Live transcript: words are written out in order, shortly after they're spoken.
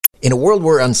In a world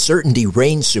where uncertainty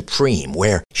reigns supreme,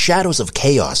 where shadows of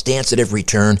chaos dance at every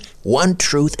turn, one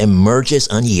truth emerges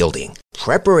unyielding.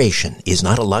 Preparation is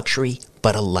not a luxury,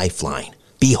 but a lifeline.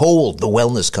 Behold the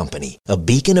Wellness Company, a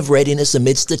beacon of readiness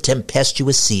amidst the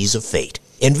tempestuous seas of fate.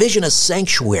 Envision a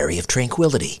sanctuary of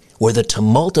tranquility, where the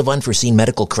tumult of unforeseen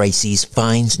medical crises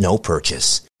finds no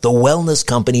purchase. The Wellness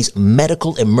Company's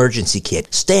Medical Emergency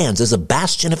Kit stands as a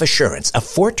bastion of assurance, a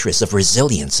fortress of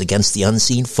resilience against the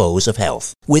unseen foes of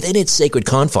health. Within its sacred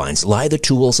confines lie the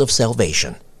tools of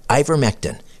salvation.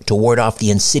 Ivermectin, to ward off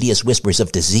the insidious whispers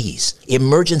of disease.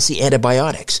 Emergency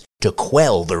antibiotics, to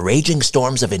quell the raging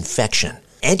storms of infection.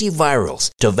 Antivirals,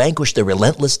 to vanquish the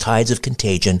relentless tides of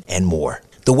contagion, and more.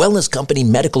 The Wellness Company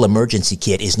Medical Emergency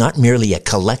Kit is not merely a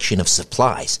collection of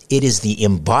supplies. It is the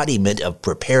embodiment of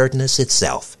preparedness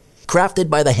itself.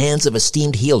 Crafted by the hands of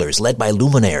esteemed healers led by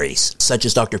luminaries such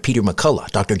as Dr. Peter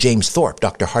McCullough, Dr. James Thorpe,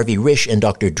 Dr. Harvey Risch, and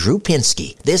Dr. Drew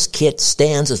Pinsky, this kit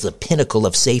stands as the pinnacle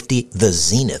of safety, the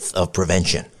zenith of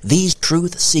prevention. These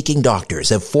truth-seeking doctors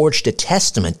have forged a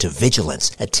testament to vigilance,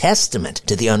 a testament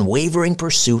to the unwavering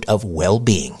pursuit of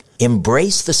well-being.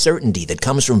 Embrace the certainty that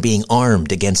comes from being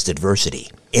armed against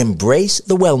adversity. Embrace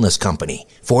the Wellness Company,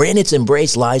 for in its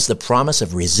embrace lies the promise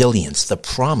of resilience, the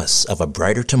promise of a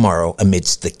brighter tomorrow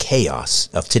amidst the chaos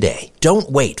of today.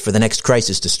 Don't wait for the next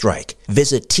crisis to strike.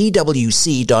 Visit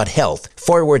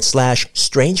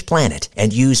twc.health/Strange Planet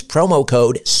and use promo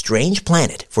code Strange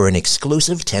Planet for an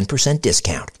exclusive 10%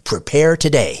 discount. Prepare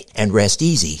today and rest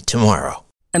easy tomorrow.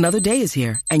 Another day is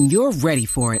here, and you're ready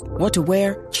for it. What to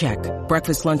wear? Check.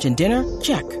 Breakfast, lunch, and dinner?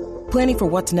 Check. Planning for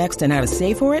what's next and how to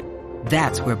save for it?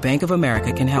 That's where Bank of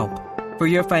America can help. For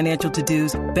your financial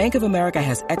to-dos, Bank of America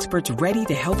has experts ready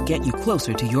to help get you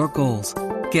closer to your goals.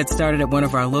 Get started at one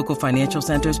of our local financial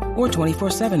centers or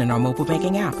 24/7 in our mobile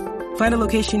banking app. Find a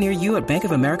location near you at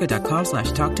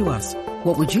bankofamerica.com/talktous.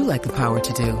 What would you like the power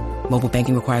to do? Mobile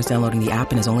banking requires downloading the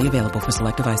app and is only available for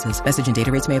select devices. Message and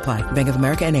data rates may apply. Bank of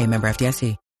America N.A., member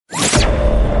FDIC.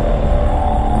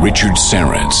 Richard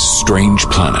Syrett's Strange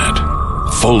Planet.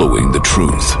 Following the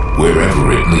truth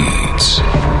wherever it leads.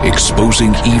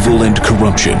 Exposing evil and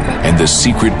corruption and the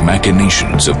secret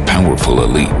machinations of powerful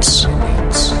elites.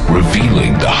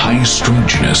 Revealing the high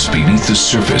strangeness beneath the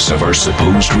surface of our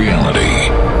supposed reality.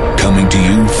 Coming to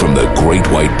you from the Great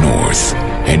White North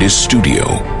and his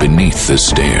studio beneath the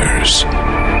stairs.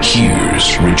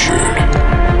 Here's Richard.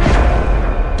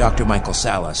 Dr. Michael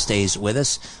Salla stays with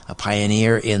us, a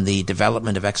pioneer in the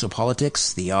development of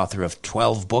exopolitics, the author of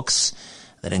 12 books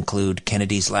that include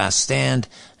Kennedy's Last Stand,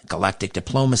 Galactic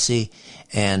Diplomacy,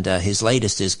 and his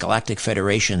latest is Galactic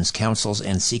Federation's Councils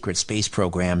and Secret Space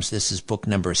Programs. This is book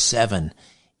number 7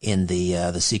 in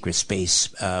the Secret Space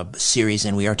series,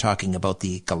 and we are talking about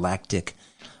the Galactic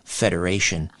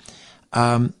Federation.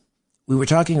 We were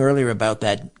talking earlier about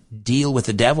that deal with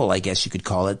the devil, I guess you could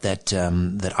call it, that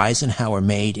Eisenhower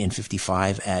made in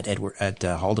 '55 at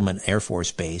Haldeman Air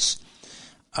Force Base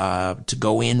to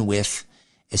go in with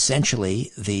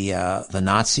essentially the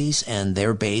Nazis and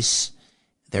their base,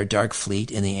 their Dark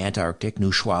Fleet in the Antarctic,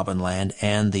 New Schwabenland,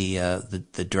 and the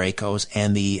Dracos,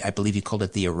 and I believe you called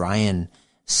it the Orion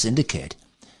Syndicate.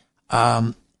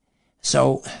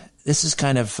 So this is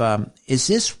kind of, is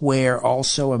this where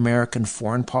also American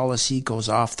foreign policy goes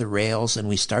off the rails and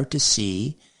we start to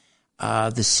see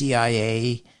the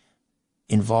CIA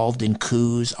involved in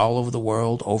coups all over the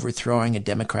world, overthrowing a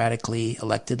democratically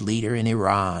elected leader in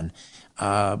Iran,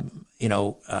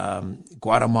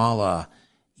 Guatemala,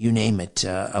 you name it,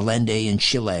 Allende in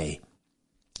Chile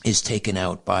is taken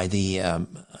out by the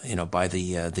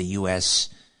U.S.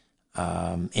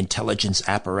 Intelligence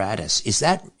apparatus. Is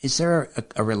there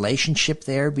a relationship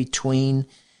there between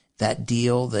that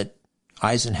deal that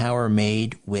Eisenhower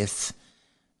made with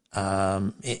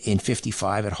in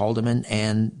 '55 at Haldeman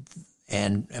and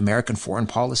American foreign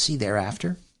policy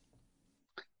thereafter?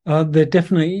 There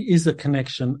definitely is a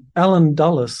connection. Alan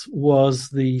Dulles was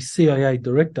the CIA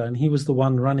director, and he was the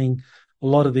one running a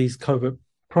lot of these covert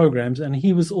programs, and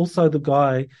he was also the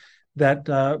guy that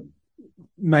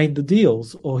made the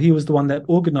deals, or he was the one that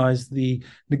organized the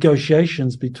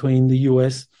negotiations between the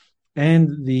US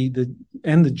and the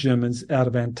Germans out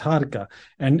of Antarctica.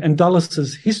 And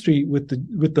Dulles's history with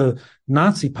the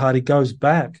Nazi Party goes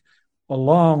back a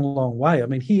long, long way. I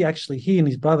mean, he and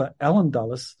his brother Alan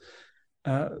Dulles,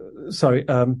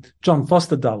 John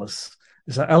Foster Dulles.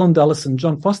 So Alan Dulles and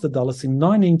John Foster Dulles in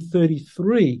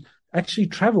 1933 actually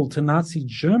traveled to Nazi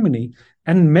Germany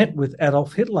and met with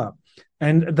Adolf Hitler.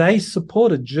 And they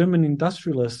supported German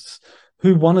industrialists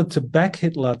who wanted to back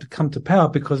Hitler to come to power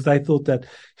because they thought that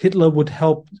Hitler would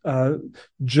help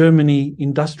Germany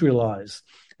industrialize.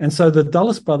 And so the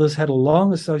Dulles brothers had a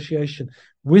long association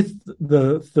with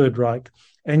the Third Reich.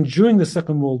 And during the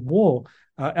Second World War,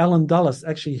 Alan Dulles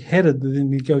actually headed the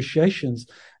negotiations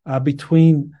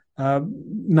between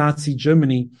Nazi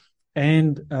Germany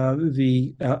and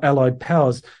the Allied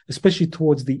powers, especially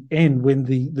towards the end when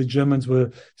the Germans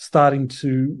were starting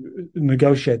to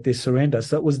negotiate their surrender.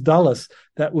 So it was Dulles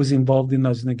that was involved in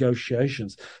those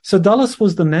negotiations. So Dulles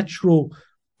was the natural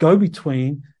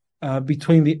go-between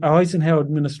between the Eisenhower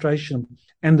administration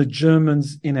and the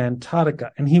Germans in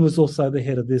Antarctica. And he was also the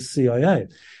head of the CIA.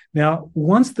 Now,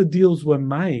 once the deals were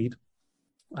made,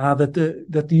 that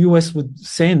the US would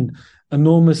send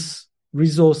enormous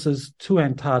resources to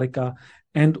Antarctica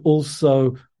and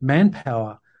also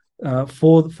manpower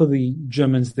for the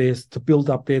Germans there to build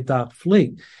up their Dark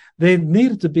Fleet, there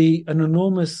needed to be an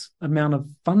enormous amount of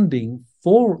funding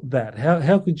for that.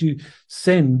 How could you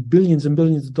send billions and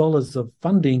billions of dollars of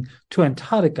funding to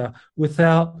Antarctica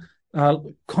without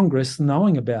Congress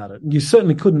knowing about it? You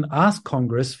certainly couldn't ask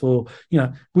Congress for,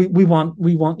 we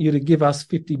want you to give us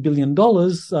 $50 billion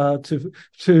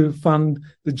to fund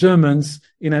the Germans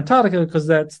in Antarctica because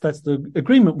that's the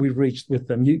agreement we've reached with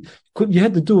them. You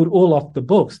had to do it all off the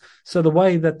books. So the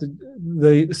way that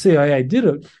the CIA did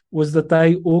it was that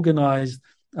they organized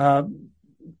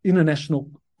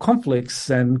international conflicts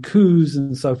and coups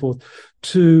and so forth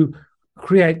to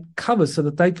create covers so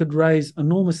that they could raise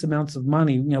enormous amounts of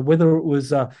money, whether it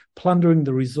was plundering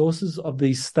the resources of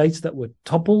these states that were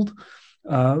toppled,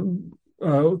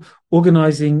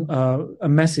 organizing a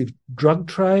massive drug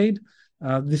trade.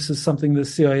 This is something the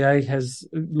CIA has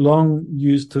long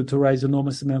used to raise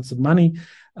enormous amounts of money,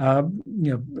 pump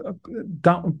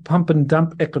and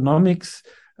dump economics,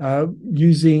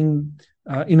 using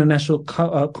international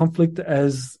conflict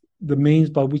as the means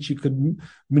by which you could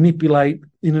manipulate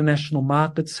international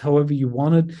markets however you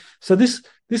wanted. So this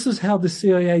is how the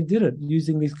CIA did it,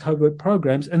 using these covert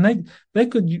programs. And they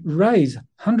could raise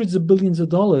hundreds of billions of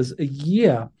dollars a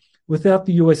year without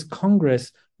the US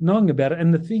Congress knowing about it.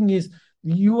 And the thing is,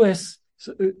 the US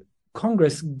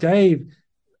Congress gave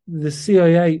the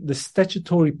CIA the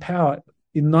statutory power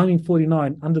in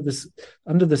 1949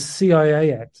 under the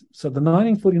CIA Act. So the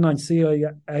 1949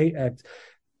 CIA Act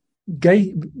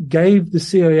gave the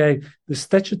CIA the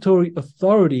statutory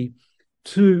authority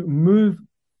to move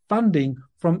funding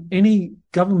from any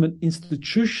government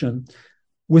institution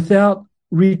without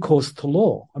recourse to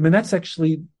law. I mean, that's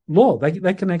actually law.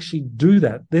 They can actually do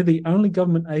that. They're the only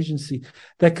government agency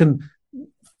that can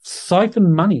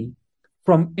siphon money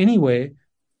from anywhere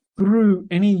through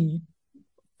any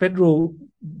federal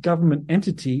government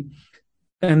entity,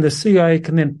 and the CIA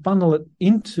can then funnel it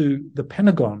into the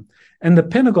Pentagon. And the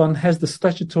Pentagon has the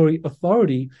statutory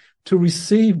authority to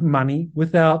receive money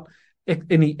without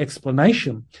any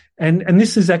explanation. And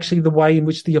this is actually the way in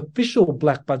which the official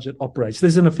black budget operates.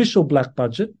 There's an official black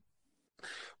budget,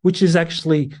 which is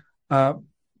actually,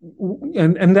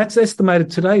 and that's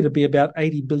estimated today to be about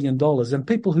 $80 billion. And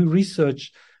people who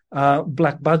research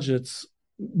black budgets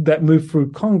that move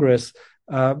through Congress,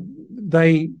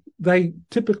 they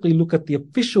typically look at the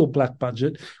official black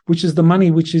budget, which is the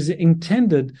money which is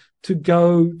intended to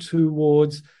go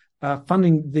towards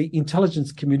funding the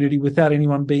intelligence community without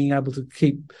anyone being able to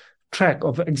keep track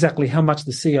of exactly how much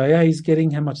the CIA is getting,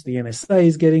 how much the NSA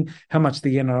is getting, how much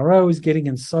the NRO is getting,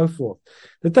 and so forth.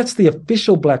 That's the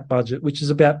official black budget, which is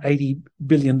about $80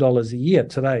 billion a year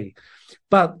today.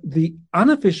 But the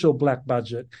unofficial black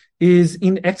budget is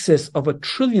in excess of $1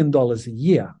 trillion a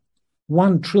year,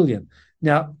 1 trillion.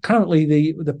 Now,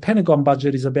 currently the Pentagon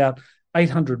budget is about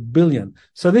 800 billion.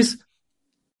 So this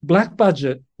black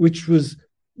budget, which was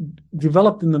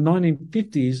developed in the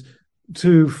 1950s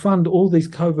to fund all these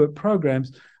covert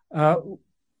programs,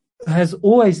 has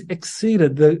always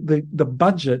exceeded the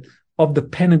budget of the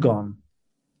Pentagon.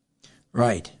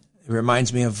 Right. It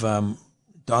reminds me of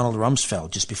Donald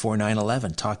Rumsfeld just before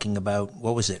 9/11 talking about,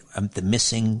 what was it? The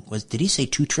missing did he say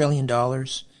 $2 trillion?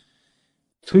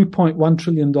 $2.1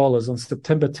 trillion on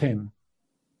September 10.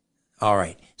 All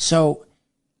right. So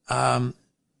all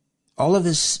of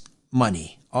this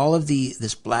money, all of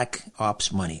this black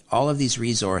ops money, all of these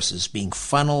resources being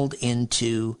funneled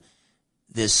into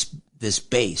this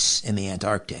base in the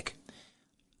Antarctic,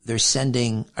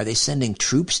 are they sending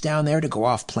troops down there to go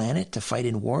off planet to fight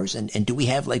in wars? And do we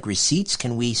have like receipts?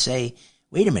 Can we say,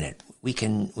 wait a minute, we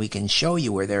can show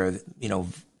you where there are,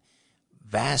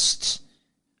 vast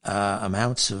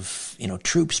amounts of,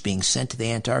 troops being sent to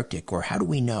the Antarctic, or how do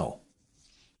we know?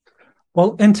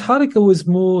 Well, Antarctica was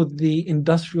more the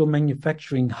industrial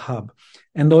manufacturing hub,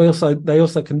 and they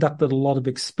also conducted a lot of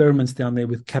experiments down there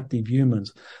with captive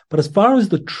humans. But as far as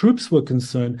the troops were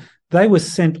concerned, they were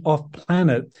sent off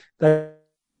planet. They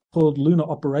called Lunar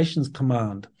Operations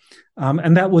Command.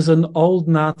 And that was an old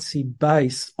Nazi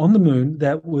base on the moon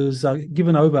that was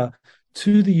given over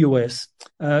to the US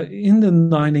in the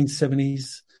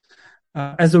 1970s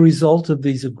as a result of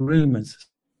these agreements.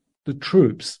 The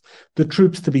troops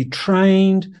to be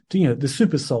trained, the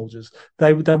super soldiers,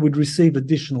 they would receive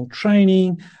additional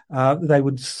training. They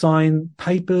would sign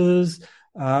papers.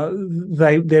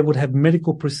 They would have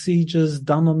medical procedures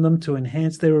done on them to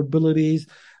enhance their abilities.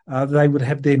 They would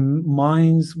have their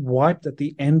minds wiped at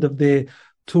the end of their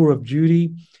tour of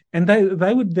duty. And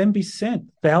they would then be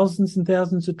sent, thousands and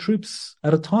thousands of troops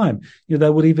at a time. They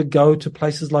would even go to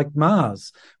places like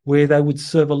Mars, where they would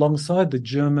serve alongside the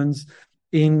Germans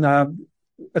in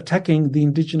attacking the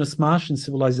indigenous Martian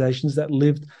civilizations that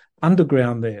lived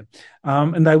underground there.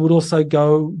 And they would also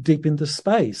go deep into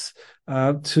space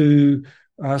to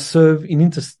serve in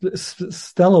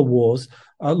interstellar wars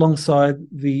alongside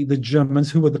the Germans,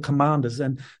 who were the commanders.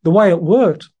 And the way it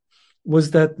worked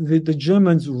was that the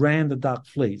Germans ran the Dark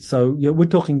Fleet. So we're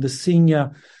talking the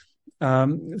senior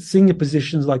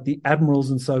positions like the admirals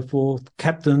and so forth,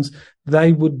 captains,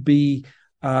 they would be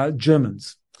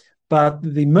Germans. But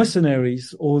the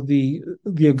mercenaries or the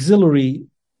auxiliary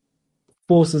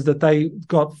forces that they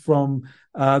got from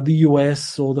the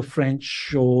US or the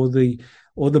French or the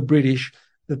British,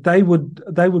 that they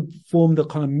would form the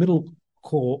kind of middle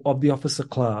core of the officer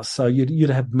class. So you'd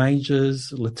have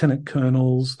majors, lieutenant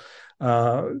colonels,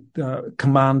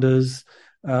 commanders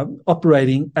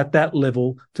operating at that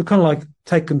level to kind of like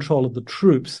take control of the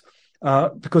troops,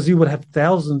 because you would have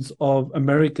thousands of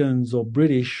Americans or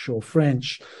British or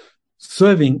French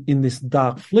serving in this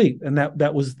Dark Fleet, and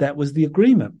that was the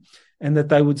agreement, and that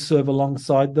they would serve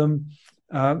alongside them,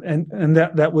 and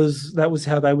that was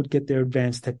how they would get their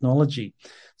advanced technology.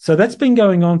 So that's been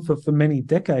going on for many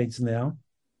decades now,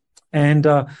 and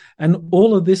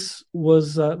all of this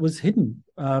was hidden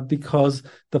because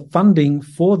the funding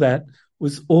for that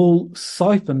was all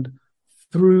siphoned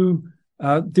through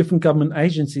different government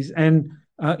agencies, and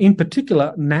in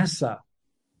particular NASA.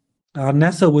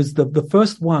 NASA was the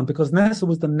first one, because NASA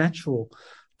was the natural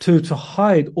to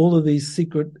hide all of these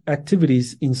secret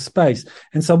activities in space.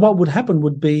 And so what would happen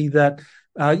would be that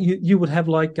you would have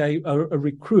like a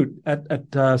recruit at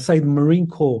say the Marine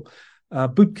Corps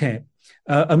boot camp.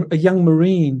 A young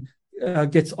Marine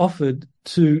gets offered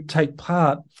to take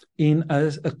part in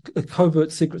a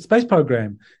covert secret space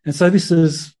program. And so this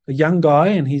is a young guy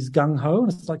and he's gung-ho,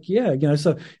 and it's like,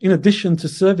 so in addition to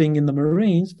serving in the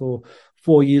Marines for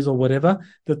 4 years or whatever,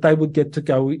 that they would get to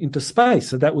go into space.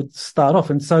 So that would start off.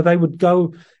 And so they would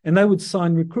go and they would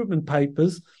sign recruitment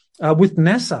papers with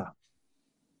NASA.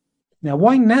 Now,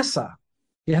 why NASA?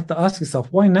 You have to ask yourself,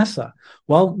 why NASA?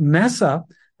 Well, NASA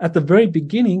at the very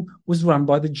beginning was run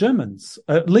by the Germans,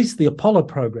 at least the Apollo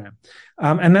program.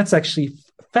 And that's actually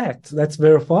fact. That's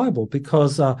verifiable,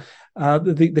 because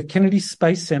the Kennedy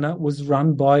Space Center was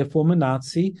run by a former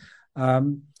Nazi,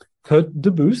 Kurt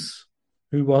Debus,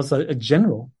 who was a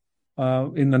general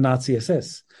in the Nazi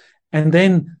SS. And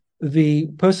then the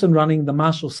person running the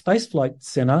Marshall Space Flight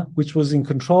Center, which was in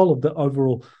control of the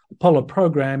overall Apollo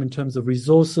program in terms of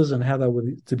resources and how they were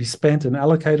to be spent and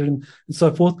allocated and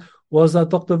so forth, was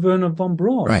Dr. Werner von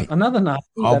Braun, right. Another Nazi.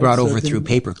 All brought over through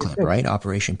Paperclip, right?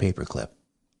 Operation Paperclip.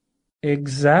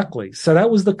 Exactly. So that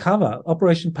was the cover.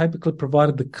 Operation Paperclip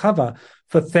provided the cover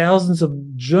for thousands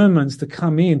of Germans to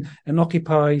come in and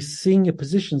occupy senior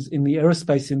positions in the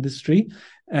aerospace industry,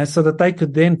 so that they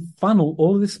could then funnel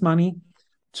all of this money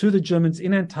to the Germans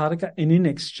in Antarctica. And in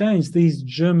exchange, these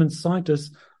German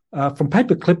scientists from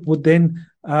Paperclip would then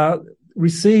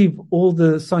receive all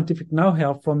the scientific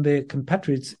know-how from their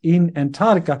compatriots in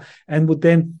Antarctica, and would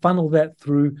then funnel that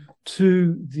through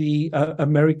to the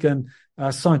American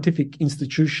scientific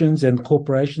institutions and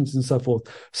corporations and so forth.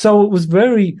 So it was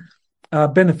very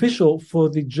beneficial for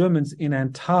the Germans in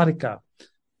Antarctica.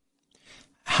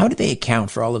 How do they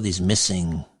account for all of these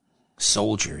missing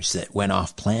soldiers that went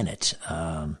off planet?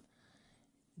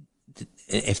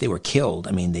 If they were killed,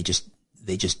 I mean, they just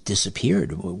disappeared.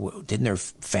 Didn't their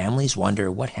families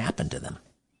wonder what happened to them?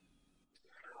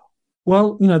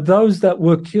 Well, those that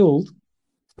were killed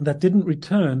that didn't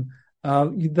return,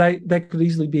 they could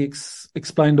easily be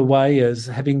explained away as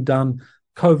having done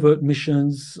covert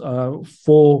missions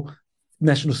for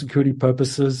national security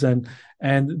purposes, and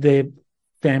their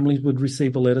families would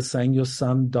receive a letter saying your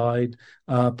son died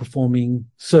performing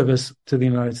service to the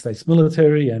United States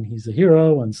military and he's a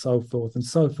hero, and so forth and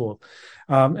so forth.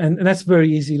 And that's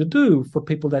very easy to do for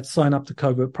people that sign up to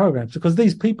covert programs, because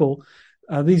these people,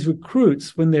 these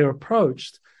recruits, when they're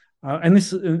approached,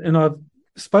 and I've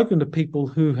spoken to people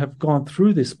who have gone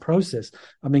through this process.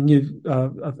 I mean,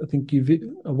 I think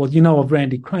you know of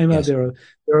Randy Kramer. Yes. There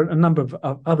are a number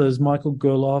of others. Michael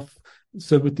Gerloff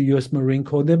served with the U.S. Marine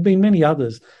Corps. There have been many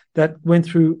others that went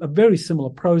through a very similar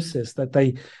process, that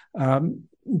they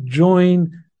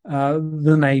join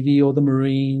the Navy or the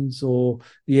Marines or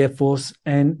the Air Force,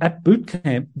 and at boot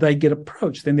camp they get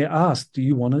approached. Then they're asked, "Do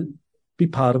you want to be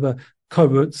part of a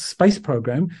covert space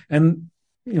program?" And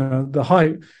the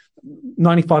high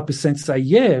 95% say,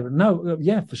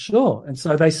 yeah, for sure. And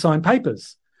so they sign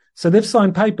papers. So they've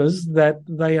signed papers that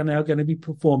they are now going to be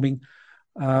performing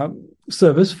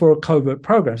service for a covert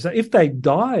program. So if they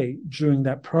die during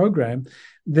that program,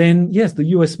 then yes, the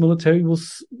US military will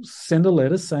send a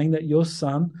letter saying that your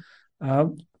son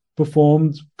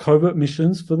performed covert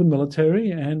missions for the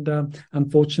military and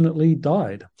unfortunately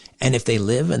died. And if they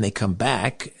live and they come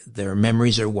back, their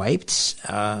memories are wiped.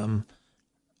 Are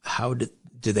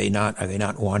they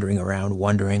not wandering around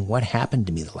wondering what happened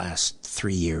to me the last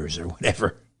 3 years or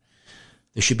whatever?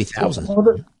 There should be thousands.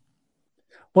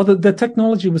 Well, the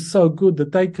technology was so good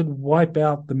that they could wipe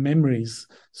out the memories,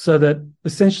 so that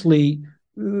essentially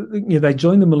they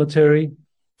join the military.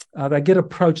 They get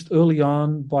approached early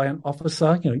on by an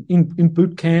officer. In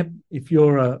boot camp, if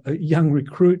you're a young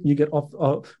recruit, you get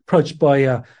approached by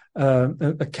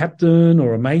a captain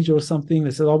or a major or something.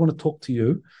 They say, "I want to talk to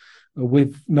you.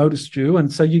 We've noticed you."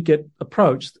 And so you get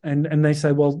approached, and they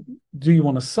say, "Well, do you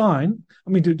want to sign? I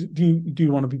mean, do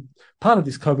you want to be part of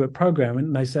this covert program?"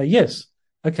 And they say, "Yes."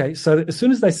 Okay, so as soon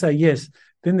as they say yes,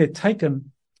 then they're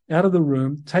taken out of the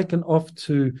room, taken off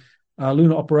to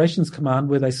Lunar Operations Command,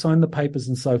 where they sign the papers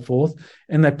and so forth,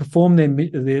 and they perform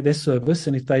their service.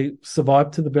 And if they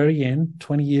survive to the very end,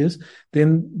 20 years,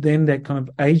 then they're kind of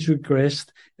age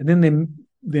regressed, and then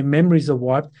their memories are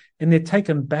wiped, and they're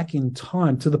taken back in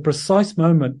time to the precise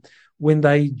moment when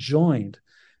they joined.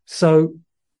 So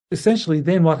essentially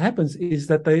then what happens is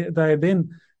that they are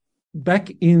then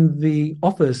back in the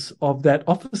office of that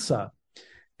officer,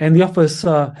 and the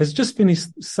officer has just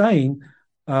finished saying,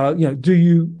 "Do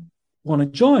you want to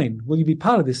join? Will you be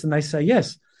part of this?" And they say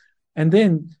yes. And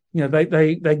then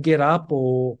they get up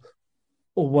or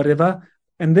whatever,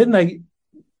 and then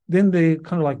they're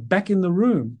kind of like back in the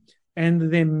room, and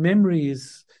their memory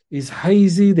is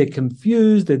hazy. They're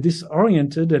confused. They're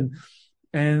disoriented,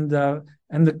 and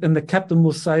the captain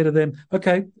will say to them,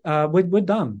 "Okay, we're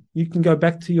done. You can go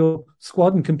back to your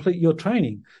squad and complete your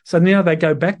training." So now they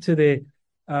go back to their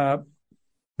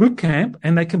boot camp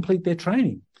and they complete their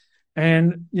training.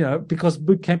 And because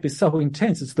boot camp is so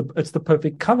intense, it's the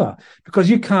perfect cover, because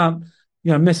you can't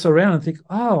mess around and think,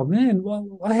 "Oh man,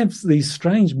 well, I have these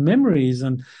strange memories,"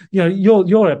 and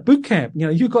you're at boot camp.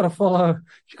 You've got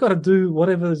to do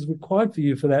whatever is required for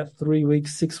you for that 3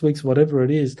 weeks, 6 weeks, whatever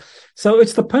it is. So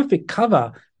it's the perfect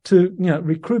cover to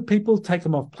recruit people, take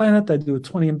them off planet. They do a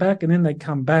 20 and back, and then they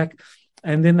come back,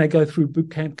 and then they go through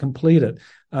boot camp, complete it.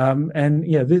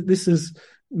 This is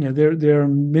there are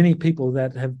many people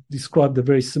that have described a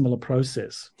very similar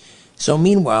process. So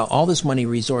meanwhile, all this money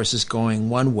resource is going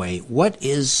one way. What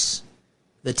is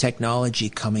the technology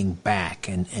coming back,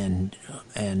 and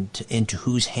into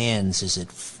whose hands is it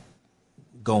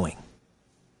going?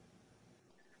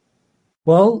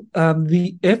 Well,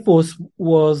 the Air Force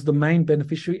was the main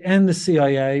beneficiary, and the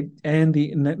CIA and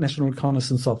the National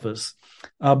Reconnaissance Office,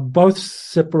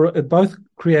 both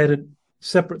created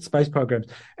separate space programs.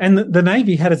 And the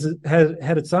Navy had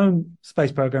its own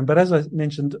space program, but as I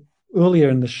mentioned earlier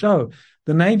in the show,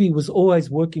 the Navy was always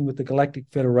working with the Galactic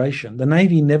Federation. The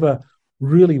Navy never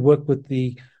really worked with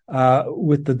the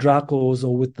Dracos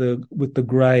or with the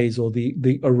Greys or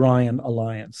the Orion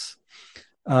Alliance.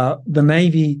 The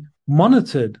Navy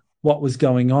monitored what was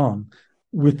going on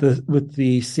with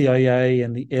the CIA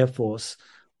and the Air Force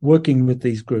working with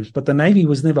these groups, but the Navy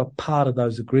was never part of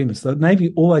those agreements. The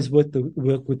Navy always worked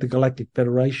with the Galactic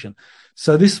Federation.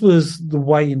 So this was the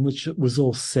way in which it was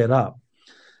all set up.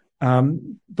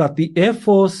 But the Air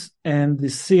Force and the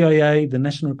CIA, the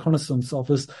National Reconnaissance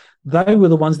Office, they were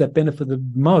the ones that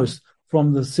benefited most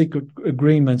from the secret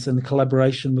agreements and the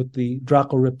collaboration with the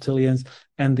Draco Reptilians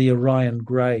and the Orion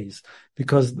Greys,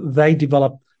 because they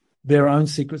developed their own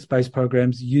secret space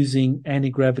programs using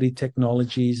anti-gravity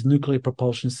technologies, nuclear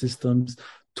propulsion systems,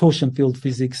 torsion field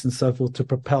physics, and so forth to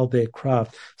propel their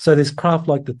craft. So there's craft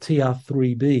like the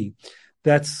TR-3B.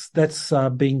 That's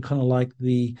being kind of like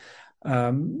the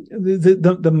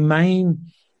main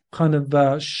kind of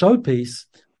showpiece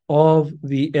of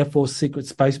the Air Force secret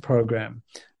space program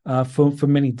for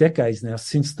many decades now,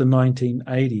 since the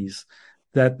 1980s,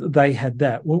 that they had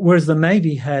that. Whereas the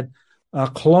Navy had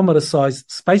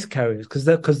kilometer-sized space carriers, because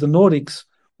the Nordics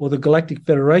or the Galactic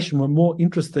Federation were more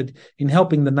interested in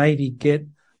helping the Navy get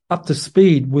up to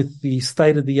speed with the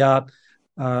state-of-the-art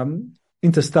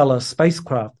interstellar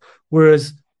spacecraft,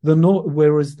 whereas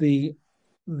the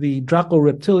Draco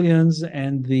reptilians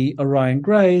and the Orion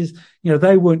Greys,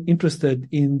 they weren't interested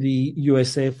in the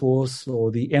US Air Force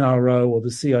or the NRO or the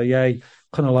CIA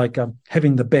kind of like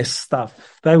having the best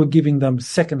stuff. They were giving them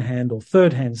second-hand or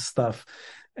third-hand stuff.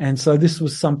 And so this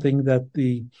was something that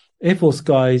the Air Force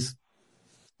guys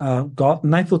got,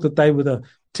 and they thought that they were the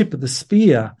tip of the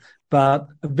spear. But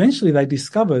eventually they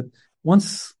discovered,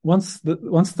 once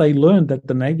they learned that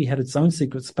the Navy had its own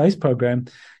secret space program,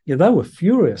 they were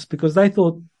furious because they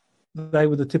thought they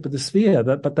were the tip of the spear,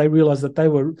 but they realized that they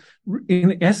were,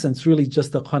 in essence, really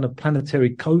just a kind of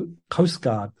planetary coast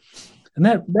guard. And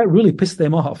that really pissed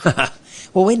them off.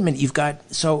 Well, wait a minute.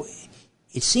 So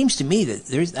it seems to me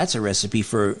that that's a recipe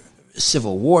for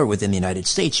civil war within the United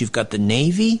States. You've got the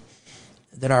Navy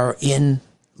that are in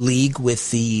league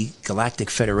with the Galactic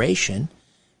Federation,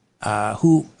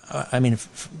 who,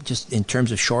 just in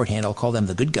terms of shorthand, I'll call them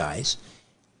the good guys.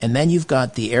 And then you've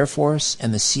got the Air Force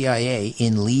and the CIA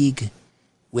in league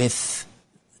with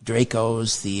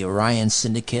Dracos, the Orion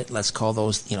Syndicate. Let's call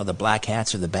those, the black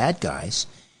hats or the bad guys.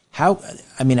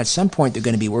 At some point they're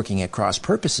going to be working at cross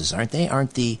purposes, aren't they?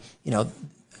 Aren't the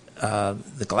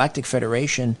Galactic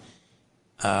Federation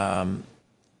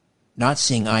not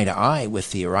seeing eye to eye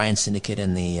with the Orion Syndicate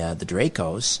and the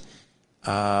Dracos?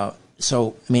 How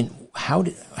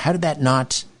did that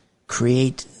not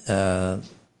create a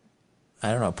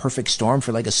perfect storm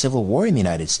for like a civil war in the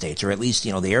United States, or at least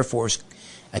the Air Force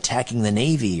attacking the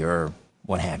Navy or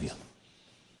what have you?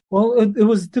 Well, it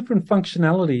was different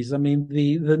functionalities.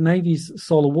 The Navy's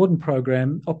Solar Warden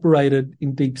program operated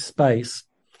in deep space,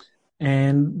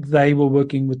 and they were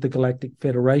working with the Galactic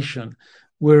Federation,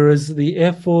 whereas the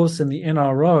Air Force and the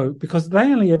NRO, because they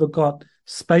only ever got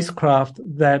spacecraft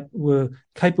that were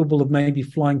capable of maybe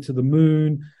flying to the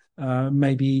moon,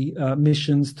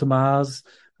 missions to Mars,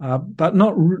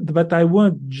 but they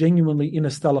weren't genuinely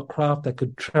interstellar craft that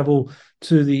could travel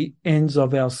to the ends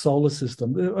of our solar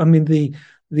system.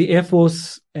 The Air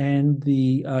Force and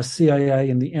the CIA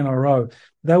and the NRO,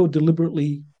 they were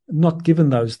deliberately not given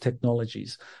those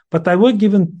technologies, but they were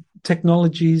given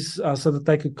technologies so that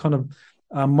they could kind of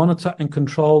monitor and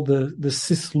control the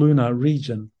cislunar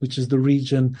region, which is the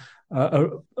region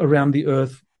around the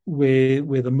Earth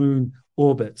where the moon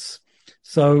orbits.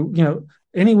 So,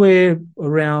 anywhere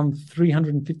around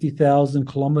 350,000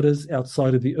 kilometers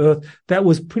outside of the Earth, that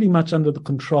was pretty much under the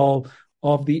control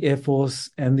of the Air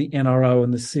Force and the NRO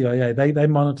and the CIA. They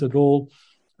monitored all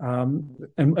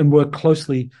and worked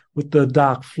closely with the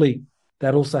Dark Fleet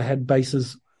that also had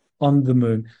bases on the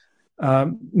moon.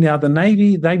 Now, the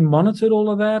Navy, they monitored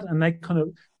all of that and they kind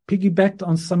of piggybacked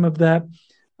on some of that,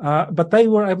 but they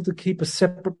were able to keep a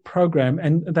separate program,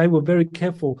 and they were very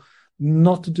careful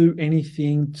not to do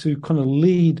anything to kind of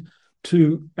lead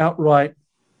to outright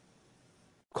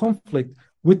conflict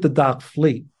with the Dark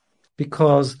Fleet,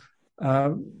 because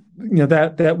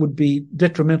that would be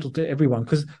detrimental to everyone,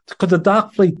 because the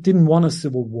Dark Fleet didn't want a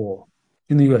civil war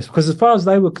in the US, because as far as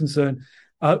they were concerned,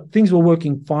 things were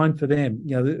working fine for them.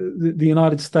 The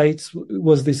United States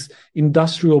was this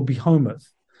industrial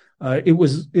behemoth. It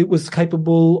was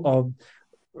capable of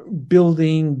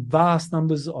building vast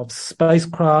numbers of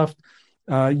spacecraft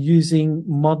using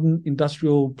modern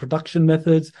industrial production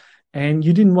methods, and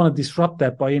you didn't want to disrupt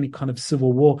that by any kind of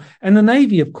civil war. And the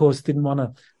Navy, of course, didn't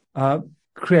want to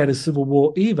create a civil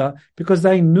war either, because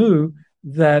they knew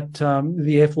that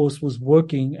the Air Force was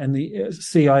working and the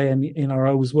CIA and the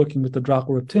NRO was working with the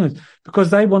Draco reptilians, because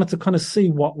they wanted to kind of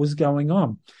see what was going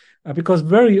on. Because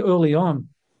very early on,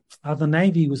 the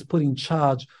Navy was put in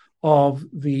charge of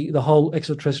the whole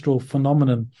extraterrestrial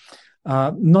phenomenon,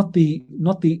 not the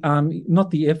Army,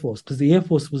 not the Air Force, because the Air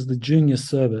Force was the junior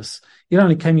service. It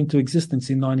only came into existence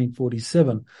in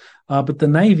 1947. But the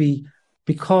Navy,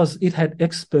 because it had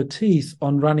expertise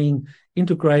on running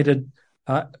integrated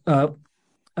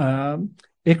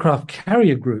aircraft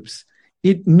carrier groups,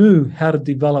 it knew how to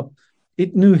develop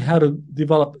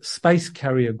space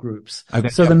carrier groups.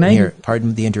 So the Navy. Here,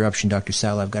 pardon the interruption, Dr.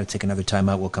 Sala. I've got to take another time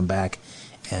out. We'll come back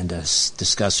and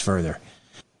discuss further.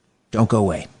 Don't go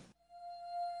away.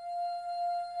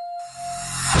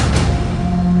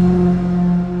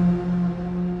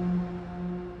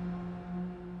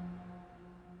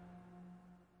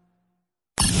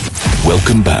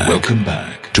 Welcome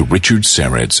back to Richard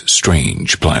Syrett's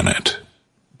Strange Planet.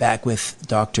 Back with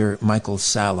Dr. Michael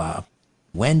Sala.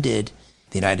 When did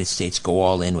the United States go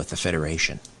all in with the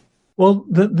Federation? Well,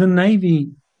 the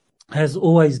Navy has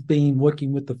always been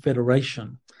working with the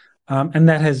Federation. And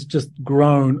that has just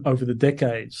grown over the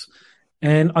decades.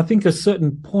 And I think a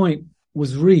certain point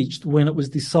was reached when it was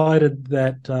decided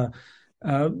that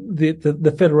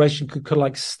the Federation could kind of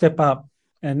like step up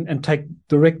and take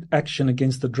direct action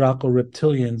against the Draco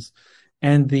reptilians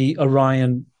and the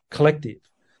Orion Collective.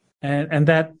 And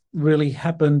that really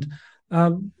happened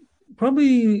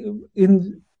probably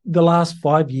in the last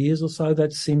 5 years or so.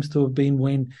 That seems to have been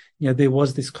when, there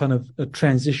was this kind of a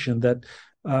transition that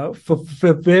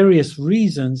for various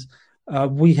reasons,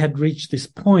 we had reached this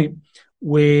point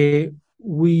where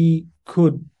we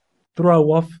could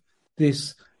throw off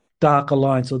this dark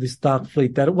alliance or this dark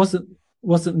fleet, that it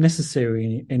wasn't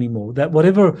necessary anymore, that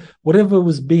whatever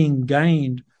was being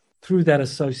gained through that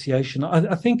association,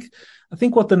 I think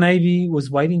what the Navy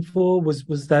was waiting for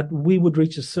was that we would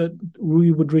reach a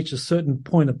certain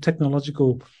point of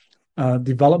technological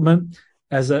development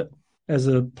as a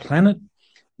planet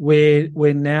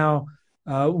where now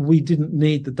we didn't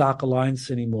need the Dark Alliance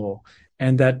anymore,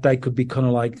 and that they could be kind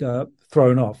of like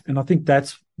thrown off. And I think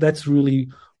that's really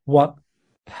what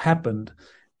happened,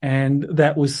 and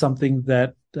that was something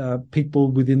that people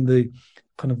within the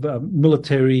kind of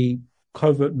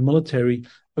covert military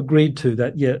agreed to,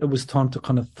 that it was time to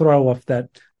kind of throw off that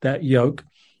yoke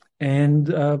and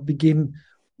begin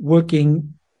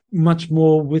working much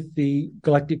more with the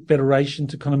Galactic Federation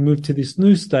to kind of move to this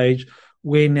new stage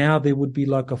where now there would be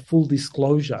like a full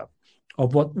disclosure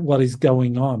of what is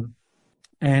going on.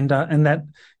 And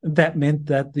that meant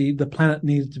that the planet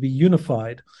needed to be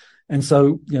unified. And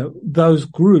so, those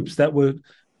groups that were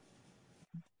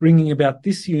bringing about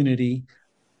this unity,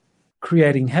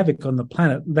 creating havoc on the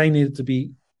planet, they needed to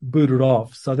be booted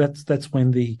off. So that's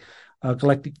when the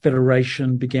Galactic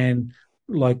Federation began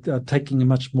taking a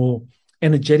much more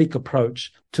energetic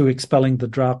approach to expelling the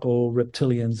Draco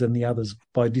reptilians and the others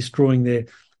by destroying their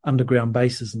underground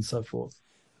bases and so forth.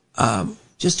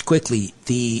 Just quickly,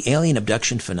 the alien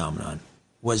abduction phenomenon,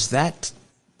 was that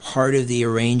part of the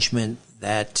arrangement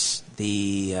that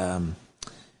the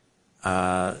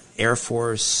Air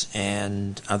Force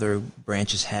and other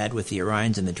branches had with the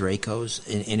Orions and the Dracos?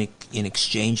 In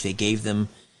exchange, they gave them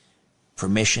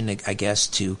permission, I guess,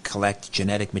 to collect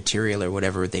genetic material or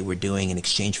whatever they were doing in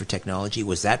exchange for technology.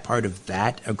 Was that part of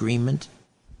that agreement?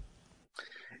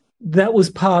 That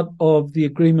was part of the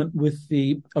agreement with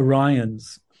the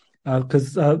Orions,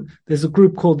 because there's a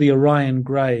group called the Orion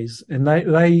Greys, and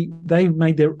they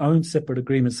made their own separate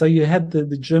agreements. So you had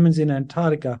the Germans in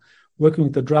Antarctica working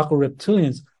with the Draco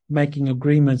reptilians, making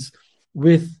agreements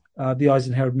with the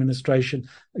Eisenhower administration.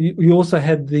 You also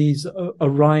had these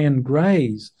Orion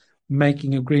Greys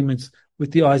making agreements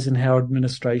with the Eisenhower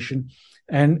administration,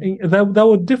 and they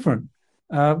were different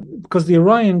because the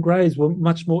Orion Greys were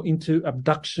much more into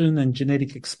abduction and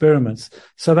genetic experiments.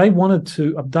 So they wanted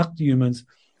to abduct humans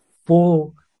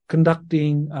for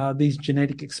conducting these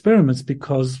genetic experiments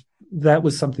because that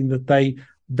was something that they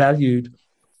valued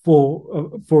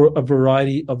for a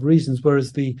variety of reasons.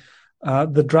 Whereas the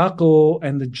Draco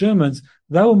and the Germans,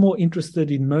 they were more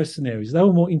interested in mercenaries. They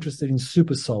were more interested in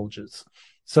super soldiers.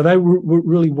 So they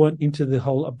really weren't into the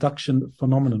whole abduction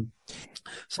phenomenon.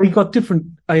 So you've got different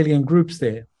alien groups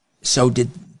there. So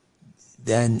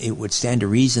then it would stand to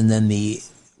reason then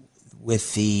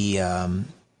with the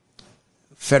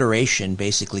Federation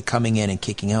basically coming in and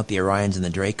kicking out the Orions and the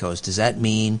Dracos, does that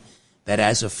mean that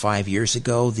as of 5 years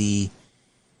ago,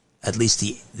 at least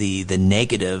the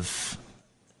negative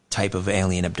type of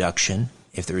alien abduction,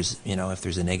 if there's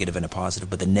a negative and a positive,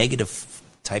 but the negative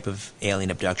type of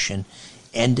alien abduction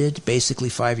ended basically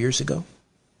 5 years ago?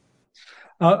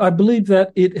 I believe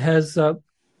that it has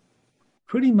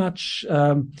pretty much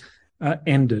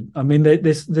ended. I mean,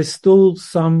 there's still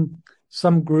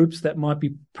some groups that might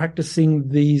be practicing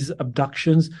these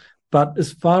abductions, but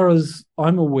as far as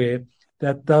I'm aware,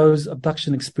 that those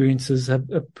abduction experiences have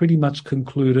pretty much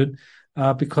concluded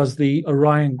because the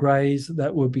Orion Greys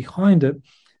that were behind it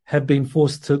have been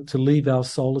forced to leave our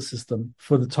solar system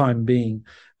for the time being.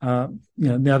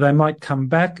 Now they might come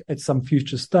back at some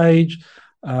future stage,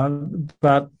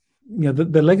 but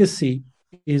the legacy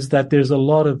is that there's a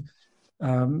lot of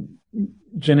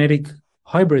genetic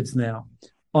hybrids now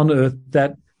on Earth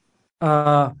that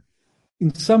are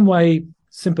in some way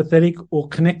sympathetic or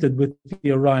connected with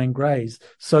the Orion Greys.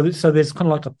 So there's kind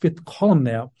of like a fifth column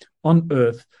now on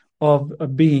Earth of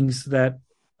beings that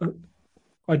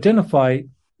identify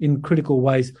in critical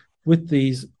ways with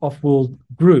these off-world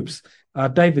groups.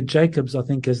 David Jacobs, I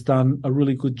think, has done a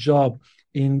really good job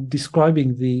in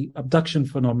describing the abduction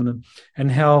phenomenon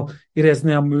and how it has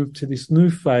now moved to this new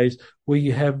phase where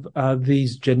you have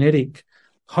these genetic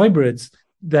hybrids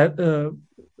that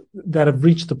that have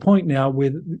reached a point now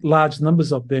where large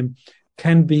numbers of them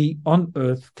can be on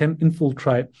Earth, can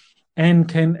infiltrate, and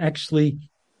can actually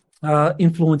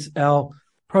influence our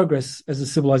progress as a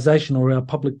civilization or our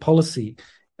public policy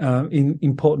in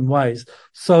important ways.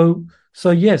 So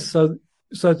it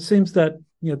seems that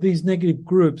these negative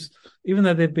groups, even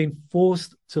though they've been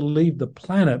forced to leave the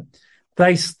planet,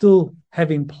 they still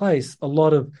have in place a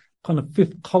lot of kind of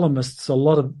fifth columnists, a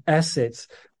lot of assets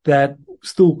that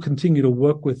still continue to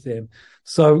work with them.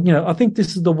 So, I think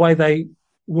this is the way they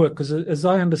work, because as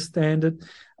I understand it,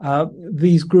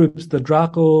 these groups, the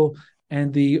Draco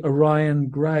and the Orion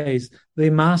Greys,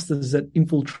 they're masters at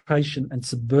infiltration and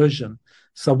subversion.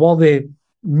 So while their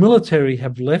military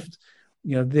have left,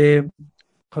 their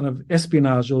kind of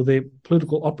espionage or their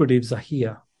political operatives are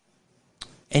here.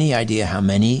 Any idea how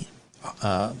many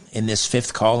in this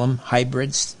fifth column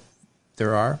hybrids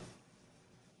there are?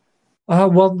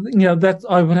 That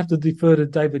I would have to defer to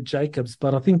David Jacobs,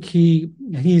 but I think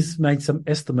he's made some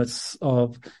estimates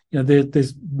of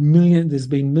there's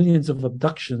been millions of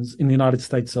abductions in the United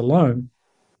States alone.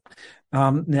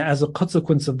 Now, as a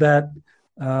consequence of that,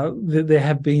 there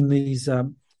have been these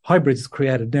hybrids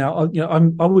created. Now,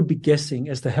 I would be guessing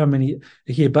as to how many are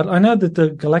here, but I know that the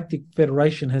Galactic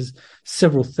Federation has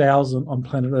several thousand on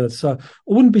planet Earth. So I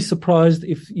wouldn't be surprised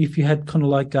if you had kind of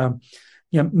like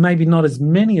maybe not as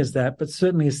many as that, but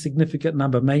certainly a significant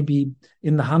number, maybe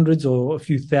in the hundreds or a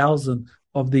few thousand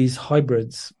of these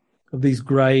hybrids, of these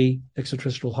grey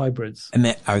extraterrestrial hybrids.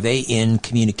 And are they in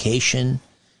communication,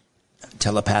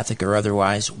 telepathic or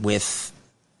otherwise, with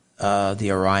the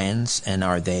Orions? And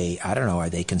are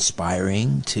they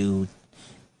conspiring to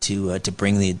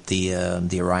bring the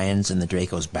Orions and the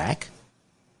Dracos back?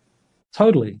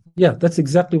 Totally. Yeah, that's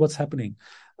exactly what's happening.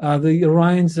 The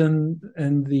Orions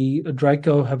and the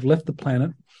Draco have left the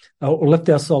planet or left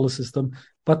our solar system,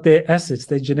 but their assets,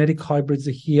 their genetic hybrids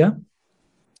are here.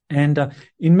 And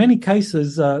in many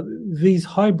cases, these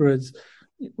hybrids,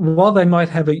 while they might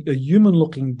have a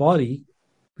human-looking body,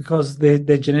 because their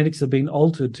genetics have been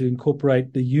altered to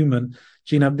incorporate the human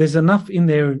genome, there's enough in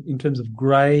there in terms of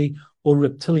grey or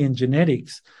reptilian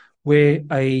genetics where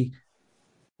a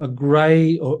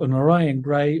grey or an Orion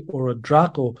grey or a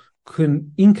Draco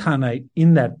can incarnate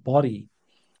in that body.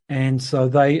 And so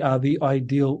they are the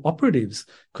ideal operatives,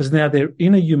 because now they're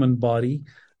in a human body,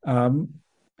 and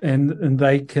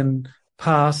they can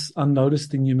pass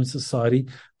unnoticed in human society.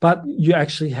 But you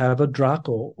actually have a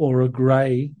Draco or a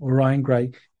grey, Orion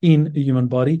grey, in a human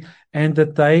body, and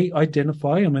that they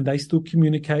identify, they still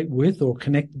communicate with or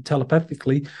connect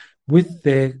telepathically with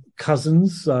their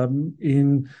cousins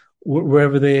in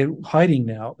wherever they're hiding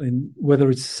now, and whether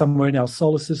it's somewhere in our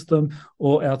solar system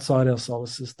or outside our solar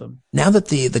system. Now that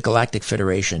the Galactic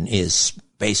Federation is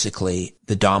basically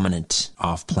the dominant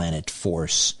off-planet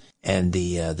force, and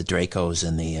the Dracos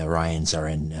and the Orions are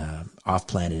in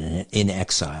off-planet and in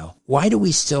exile, why do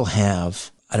we still have,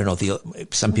 I don't know,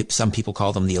 some people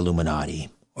call them the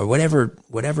Illuminati, or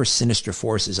whatever sinister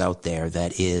force is out there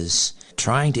that is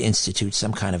trying to institute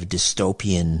some kind of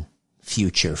dystopian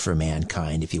future for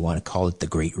mankind, if you want to call it the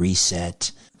Great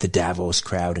Reset, the Davos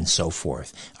crowd, and so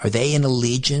forth? Are they in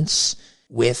allegiance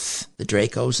with the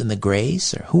Dracos and the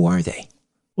Greys, or who are they?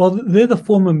 Well, they're the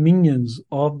former minions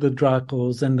of the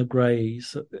Dracos and the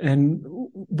Greys, and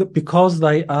because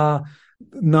they are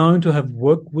known to have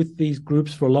worked with these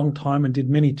groups for a long time and did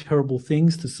many terrible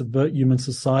things to subvert human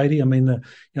society.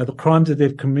 The crimes that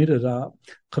they've committed are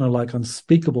kind of like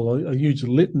unspeakable, a huge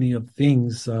litany of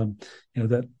things,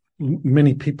 that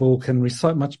many people can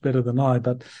recite much better than I,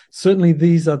 but certainly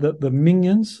these are the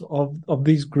minions of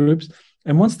these groups.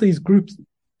 And once these groups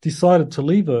decided to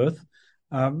leave Earth,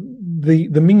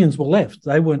 the minions were left.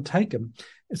 They weren't taken.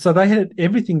 So they had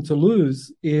everything to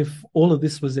lose if all of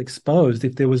this was exposed,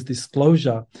 if there was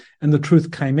disclosure and the truth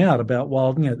came out about,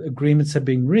 agreements have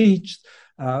been reached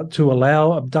to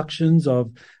allow abductions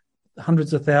of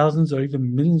hundreds of thousands or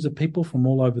even millions of people from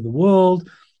all over the world,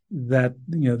 that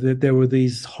there were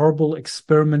these horrible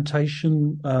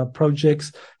experimentation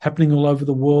projects happening all over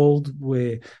the world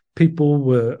where people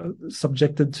were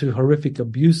subjected to horrific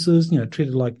abuses,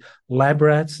 treated like lab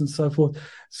rats and so forth.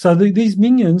 So these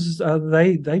minions,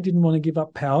 they didn't want to give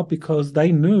up power because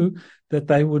they knew that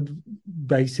they would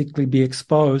basically be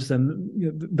exposed and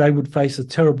they would face a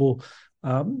terrible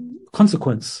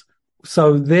consequence.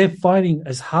 So they're fighting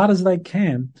as hard as they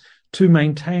can to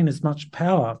maintain as much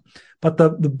power. But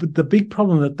the big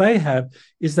problem that they have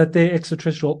is that their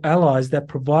extraterrestrial allies that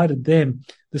provided them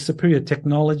the superior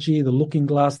technology, the looking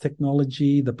glass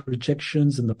technology, the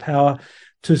projections and the power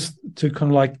to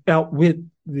kind of like outwit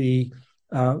the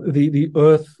the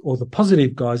Earth, or the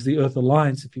positive guys, the Earth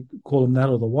Alliance, if you call them that,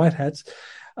 or the white hats,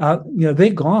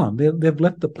 they're gone. They've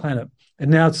left the planet. And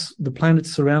now the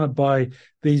planet's surrounded by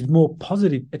these more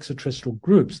positive extraterrestrial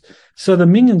groups. So the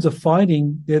minions are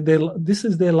fighting. This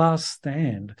is their last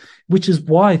stand, which is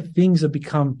why things have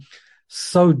become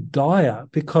so dire,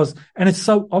 and it's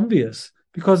so obvious,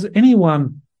 because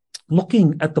anyone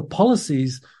looking at the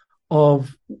policies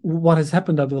of what has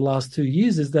happened over the last 2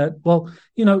 years is that, well,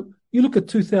 you look at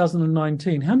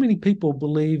 2019, how many people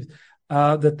believe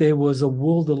that there was a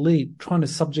world elite trying to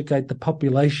subjugate the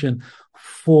population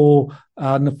for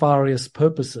nefarious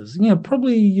purposes?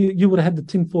 Probably you would have had the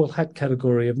tinfoil hat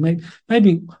category of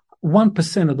maybe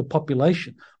 1% of the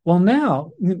population. Well,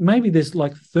 now maybe there's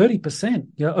like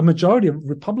 30%. A majority of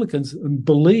Republicans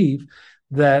believe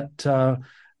that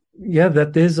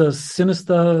that there's a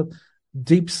sinister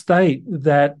deep state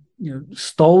that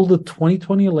stole the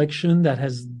 2020 election, that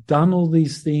has done all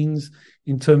these things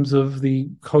in terms of the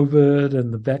COVID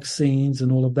and the vaccines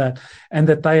and all of that, and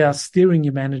that they are steering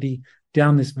humanity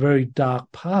down this very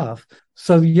dark path.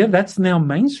 So that's now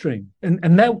mainstream,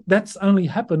 and that's only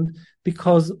happened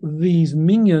because these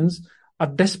minions are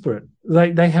desperate.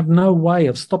 They have no way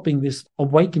of stopping this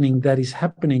awakening that is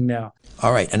happening now.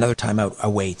 All right, another timeout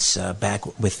awaits.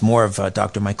 Back with more of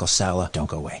Dr. Michael Salla. Don't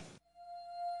go away.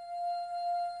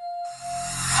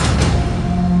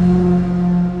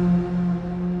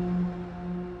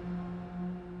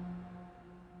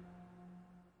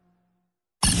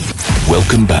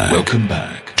 Welcome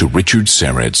back to Richard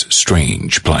Syrett's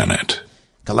Strange Planet.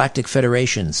 Galactic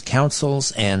Federations,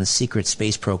 Councils, and Secret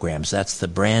Space Programs. That's the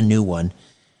brand new one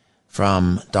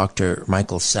from Dr.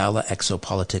 Michael Salla,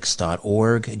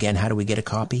 exopolitics.org. Again, how do we get a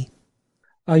copy?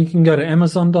 You can go to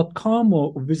Amazon.com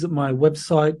or visit my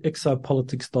website,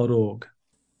 exopolitics.org.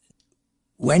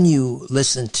 When you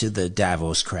listen to the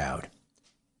Davos crowd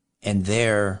and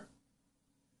their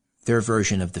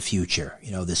version of the future,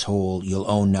 this whole you'll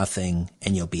own nothing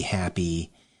and you'll be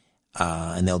happy,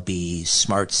 and there'll be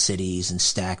smart cities and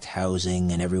stacked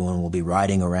housing, and everyone will be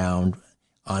riding around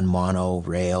on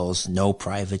monorails, no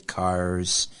private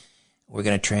cars. We're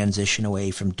going to transition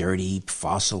away from dirty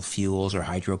fossil fuels or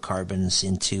hydrocarbons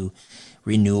into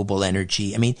renewable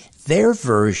energy. I mean, their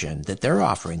version that they're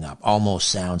offering up almost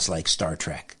sounds like Star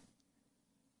Trek.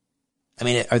 I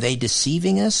mean, are they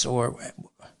deceiving us, or?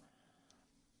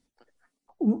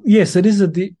 Yes, it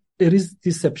is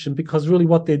deception, because really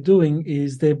what they're doing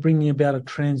is they're bringing about a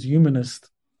transhumanist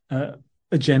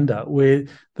agenda where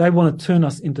they want to turn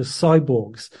us into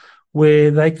cyborgs, where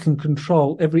they can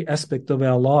control every aspect of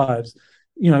our lives.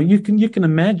 You can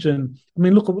imagine. I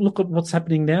mean, look at what's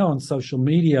happening now on social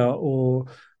media, or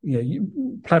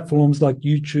platforms like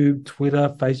YouTube,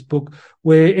 Twitter, Facebook,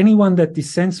 where anyone that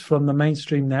dissents from the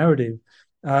mainstream narrative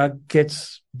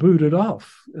gets booted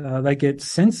off. They get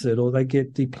censored, or they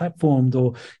get deplatformed,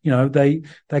 or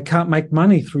they can't make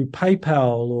money through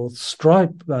PayPal or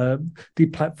Stripe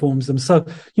deplatforms them. So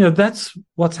that's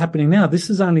what's happening now. This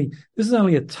is only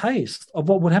a taste of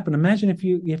what would happen. Imagine if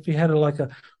you had a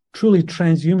truly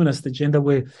transhumanist agenda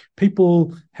where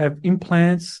people have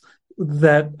implants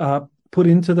that are put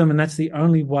into them, and that's the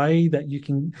only way that you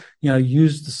can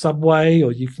use the subway,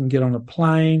 or you can get on a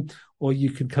plane, or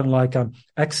you can kind of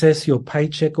access your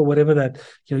paycheck or whatever, that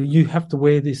you have to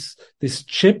wear this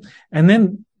chip, and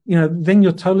then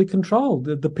you're totally controlled.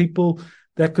 The people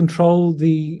that control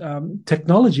the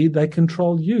technology, they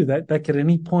control you. That they can at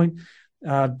any point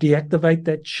deactivate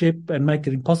that chip and make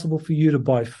it impossible for you to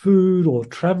buy food or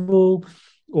travel,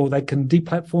 or they can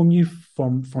deplatform you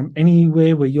from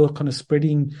anywhere where you're kind of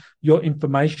spreading your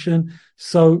information.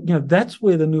 So that's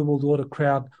where the New World Order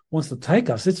crowd wants to take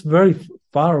us. It's very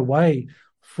far away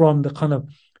from the kind of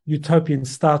utopian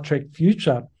Star Trek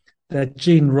future that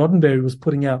Gene Roddenberry was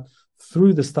putting out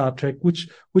through the Star Trek, which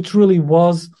really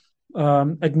was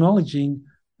acknowledging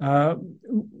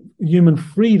human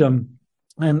freedom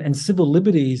and civil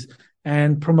liberties,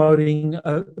 and promoting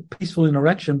a peaceful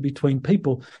interaction between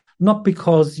people, not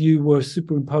because you were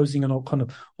superimposing an kind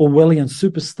of Orwellian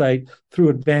superstate through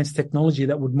advanced technology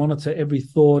that would monitor every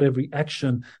thought, every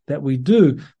action that we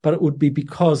do, but it would be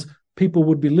because people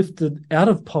would be lifted out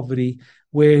of poverty,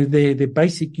 where their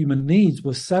basic human needs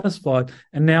were satisfied,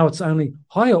 and now it's only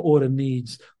higher order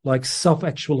needs like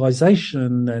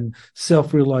self-actualization and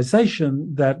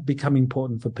self-realization that become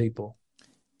important for people.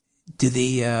 Does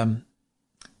the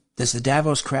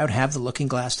Davos crowd have the looking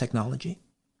glass technology?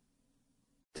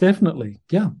 Definitely,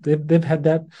 yeah. They've had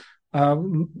that.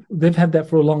 They've had that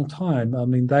for a long time. I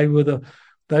mean, they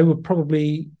were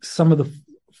probably some of the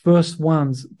first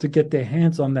ones to get their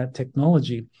hands on that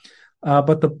technology.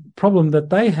 But the problem that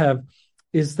they have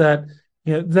is that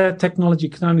that technology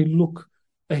can only look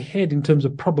ahead in terms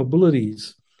of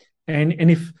probabilities, and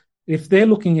if they're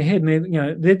looking ahead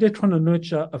and they're trying to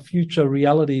nurture a future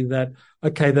reality that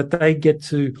they get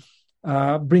to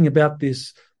bring about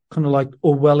this kind of like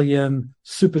Orwellian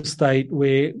super state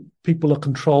where people are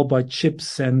controlled by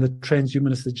chips and the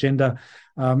transhumanist agenda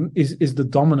is the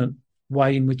dominant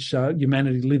way in which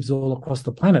humanity lives all across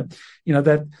the planet.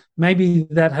 That maybe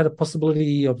that had a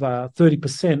possibility of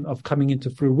 30% of coming into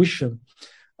fruition.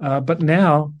 But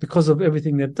now, because of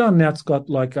everything they've done, now it's got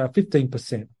like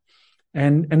 15%.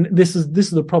 And this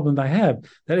is the problem they have,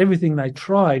 that everything they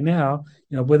try now,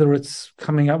 whether it's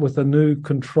coming up with a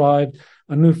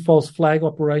new false flag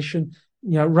operation,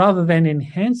 rather than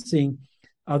enhancing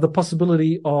the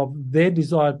possibility of their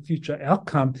desired future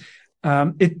outcome,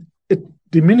 it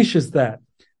diminishes that.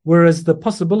 Whereas the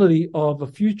possibility of a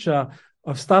future,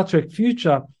 of Star Trek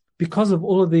future, because of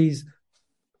all of these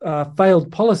failed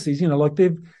policies,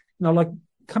 like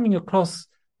coming across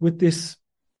with this,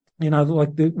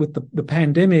 with the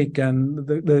pandemic and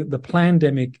the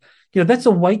plandemic, that's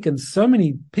awakened so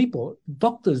many people,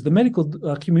 doctors, the medical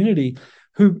community,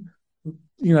 who,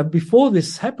 before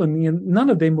this happened, none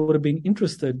of them would have been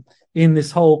interested in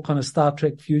this whole kind of Star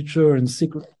Trek future and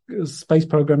secret space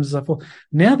programs and so forth.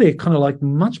 Now they're kind of like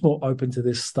much more open to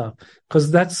this stuff, because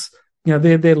that's,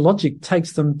 their logic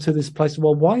takes them to this place.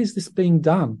 Well, why is this being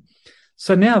done?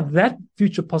 So now that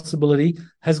future possibility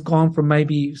has gone from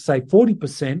maybe, say,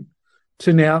 40%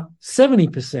 to now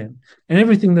 70%. And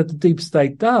everything that the deep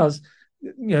state does,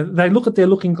 they look at their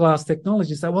looking glass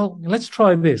technology and say, well, let's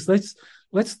try this. Let's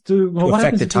do... Well, to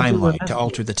affect the timeline, to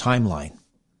alter the timeline.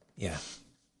 Yeah.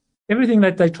 Everything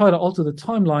that they try to alter the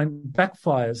timeline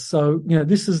backfires. So,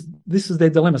 this is their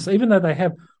dilemma. So even though they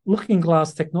have looking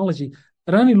glass technology,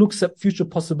 it only looks at future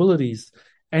possibilities.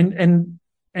 And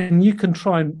you can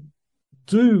try and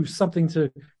do something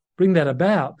to bring that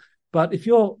about. But if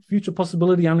your future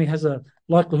possibility only has a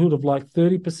likelihood of like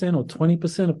 30% or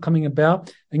 20% of coming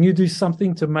about, and you do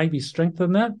something to maybe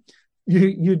strengthen that,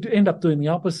 you end up doing the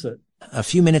opposite. A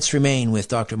few minutes remain with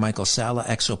Dr. Michael Salla,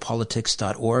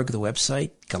 exopolitics.org, the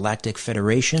website, Galactic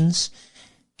Federations,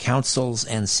 Councils,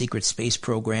 and Secret Space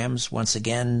Programs. Once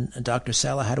again, Dr.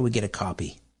 Salla, how do we get a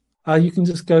copy? You can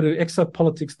just go to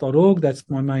exopolitics.org. That's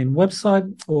my main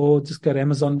website, or just go to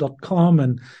amazon.com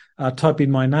and type in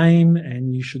my name,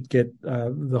 and you should get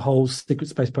the whole Secret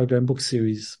Space Program book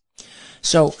series.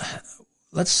 So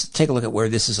let's take a look at where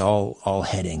this is all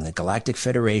heading. The Galactic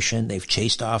Federation, they've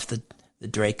chased off the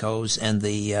Dracos and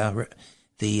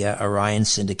the Orion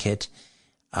Syndicate.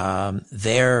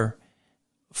 They're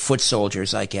foot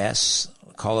soldiers, I guess.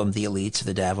 Call them the elites of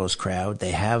the Davos crowd.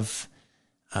 They have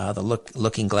the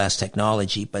looking glass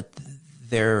technology, but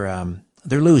they're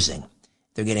losing.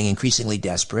 They're getting increasingly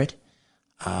desperate.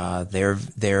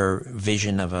 Their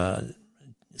vision of a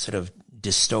sort of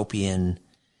dystopian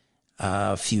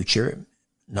future,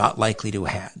 not likely to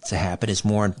happen as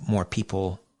more and more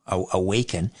people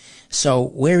awaken. So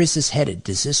where is this headed?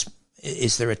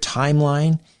 Is there a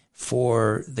timeline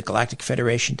for the Galactic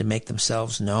Federation to make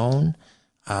themselves known?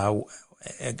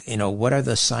 What are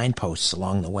the signposts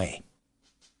along the way?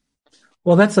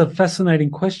 Well, that's a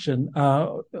fascinating question.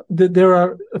 There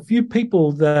are a few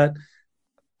people that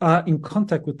are in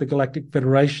contact with the Galactic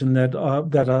Federation that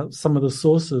are some of the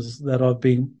sources that I've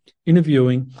been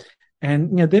interviewing,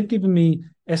 and they've given me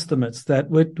estimates that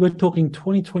we're talking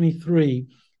 2023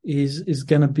 is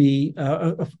going to be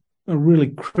a really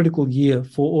critical year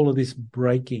for all of this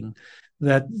breaking.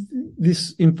 That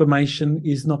this information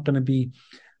is not going to be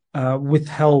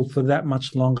withheld for that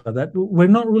much longer, that we're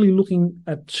not really looking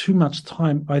at too much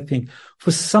time, I think,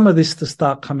 for some of this to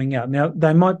start coming out. Now,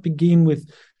 they might begin with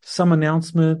some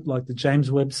announcement, like the James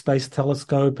Webb Space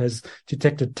Telescope has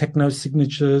detected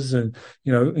technosignatures and,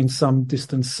 in some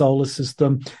distant solar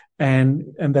system, and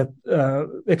that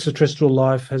extraterrestrial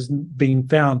life has been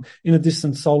found in a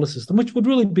distant solar system, which would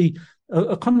really be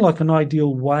a kind of like an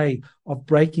ideal way of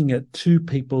breaking it to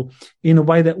people in a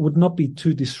way that would not be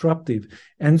too disruptive.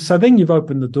 And so then you've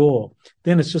opened the door.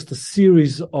 Then it's just a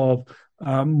series of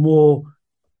more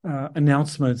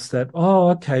announcements that,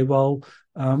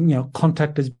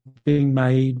 contact is being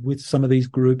made with some of these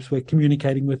groups. We're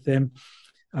communicating with them,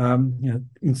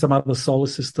 in some other solar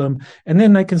system. And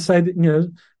then they can say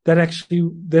that, that actually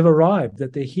they've arrived,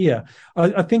 that they're here.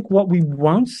 I think what we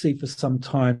won't see for some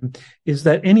time is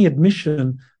that any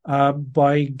admission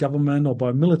by government or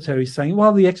by military saying,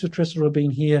 well, the extraterrestrials have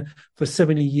been here for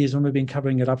 70 years and we've been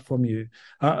covering it up from you.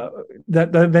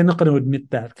 That they're not going to admit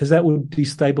that, because that would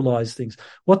destabilize things.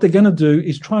 What they're going to do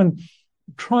is try and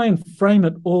frame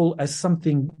it all as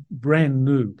something brand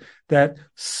new, that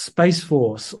Space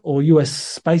Force or US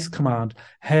Space Command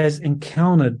has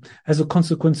encountered as a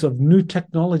consequence of new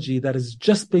technology that has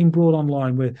just been brought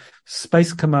online, where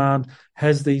Space Command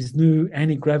has these new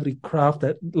anti-gravity craft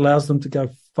that allows them to go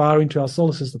far into our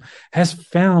solar system, has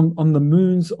found on the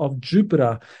moons of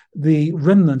Jupiter the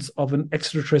remnants of an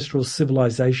extraterrestrial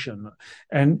civilization.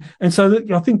 And so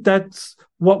I think that's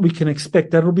what we can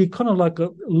expect. That'll be kind of like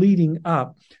a leading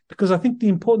up, because I think the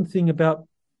important thing about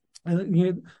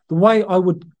the way I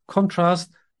would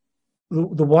contrast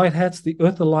the White Hats, the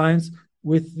Earth Alliance,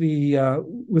 with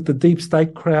the deep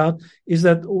state crowd, is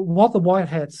that while the White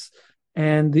Hats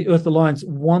and the Earth Alliance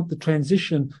want the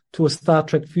transition to a Star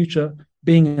Trek future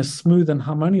being a smooth and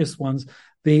harmonious ones,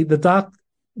 the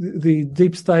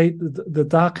deep state, the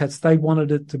dark hats, they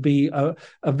wanted it to be a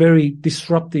very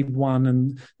disruptive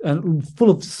one and full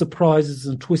of surprises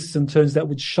and twists and turns that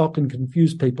would shock and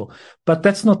confuse people. But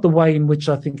that's not the way in which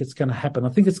I think it's going to happen. I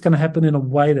think it's going to happen in a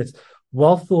way that's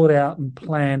well thought out and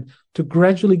planned to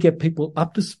gradually get people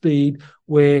up to speed,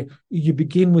 where you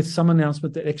begin with some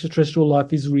announcement that extraterrestrial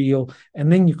life is real,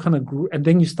 and then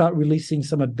you start releasing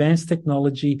some advanced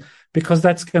technology, because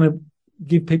that's going to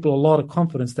give people a lot of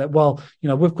confidence that, well,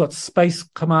 we've got Space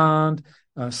Command,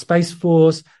 Space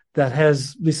Force that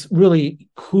has this really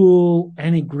cool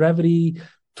anti-gravity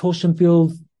torsion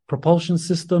field propulsion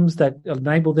systems that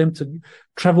enable them to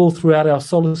travel throughout our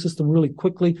solar system really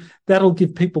quickly. That'll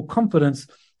give people confidence,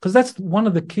 because that's one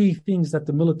of the key things that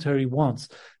the military wants.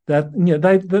 That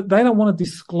they don't want to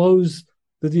disclose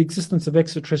the existence of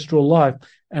extraterrestrial life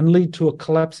and lead to a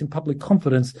collapse in public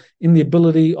confidence in the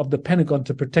ability of the Pentagon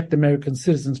to protect American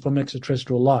citizens from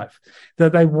extraterrestrial life.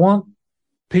 That they want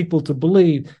people to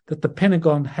believe that the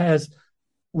Pentagon has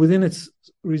within its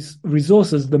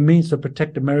resources the means to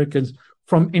protect Americans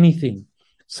from anything.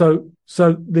 So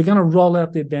they're going to roll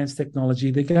out the advanced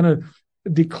technology. They're going to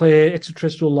declare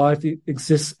extraterrestrial life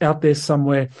exists out there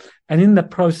somewhere. And in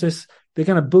that process, they're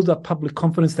going to build up public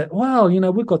confidence that, wow,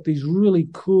 we've got these really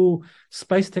cool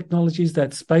space technologies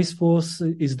that Space Force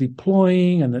is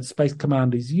deploying and that Space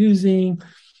Command is using.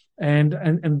 And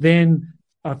then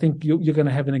I think you're going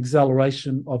to have an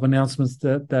acceleration of announcements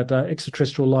that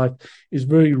extraterrestrial life is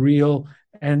very real.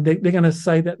 And they're going to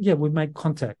say that, yeah, we've made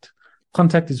contact.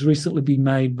 Contact has recently been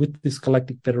made with this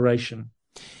Galactic Federation.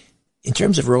 In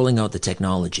terms of rolling out the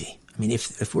technology, I mean,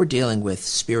 if we're dealing with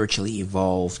spiritually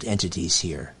evolved entities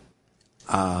here,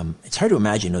 it's hard to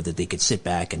imagine that they could sit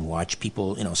back and watch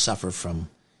people, suffer from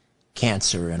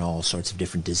cancer and all sorts of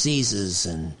different diseases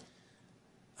and,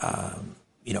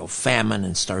 famine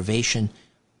and starvation.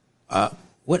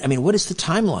 What is the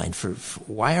timeline for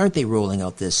why aren't they rolling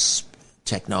out this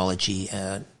technology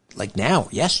like now,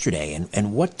 yesterday?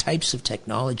 And what types of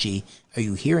technology are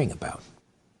you hearing about?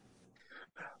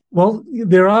 Well,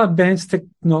 there are advanced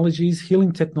technologies,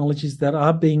 healing technologies that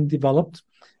are being developed.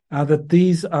 That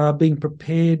these are being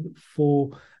prepared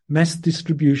for mass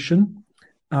distribution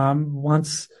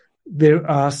once there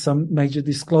are some major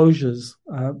disclosures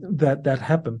that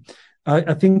happen.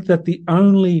 I think that the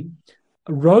only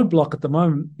roadblock at the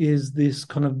moment is this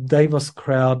kind of Davos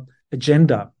crowd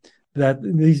agenda, that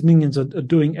these minions are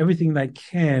doing everything they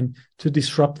can to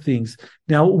disrupt things.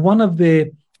 Now, one of their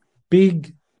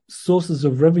big sources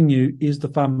of revenue is the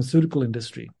pharmaceutical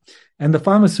industry. And the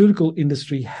pharmaceutical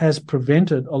industry has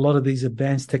prevented a lot of these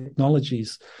advanced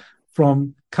technologies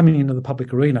from coming into the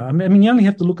public arena. I mean, you only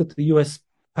have to look at the US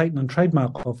Patent and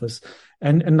Trademark Office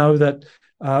and know that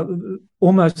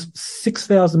almost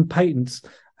 6,000 patents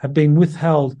have been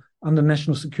withheld under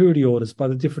national security orders by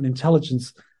the different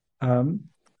intelligence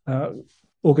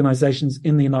organizations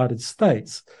in the United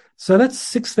States. So that's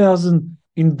 6,000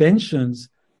 inventions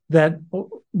that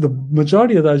the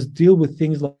majority of those deal with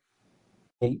things like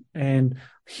and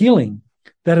healing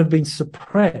that have been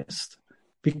suppressed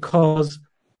because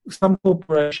some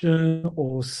corporation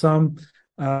or some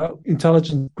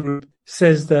intelligence group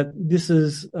says that this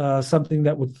is something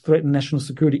that would threaten national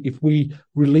security if we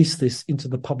release this into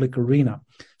the public arena.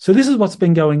 So this is what's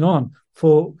been going on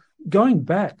for going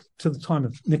back to the time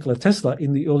of Nikola Tesla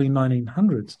in the early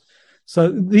 1900s. So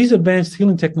these advanced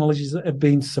healing technologies have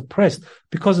been suppressed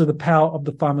because of the power of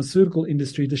the pharmaceutical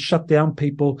industry to shut down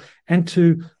people and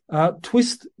to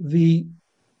twist the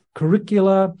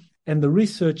curricula and the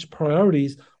research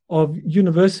priorities of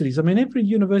universities. I mean, every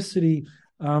university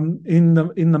in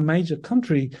the major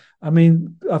country,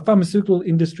 pharmaceutical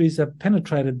industries have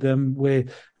penetrated them, where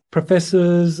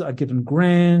professors are given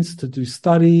grants to do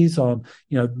studies on,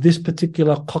 this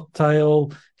particular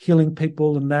cocktail healing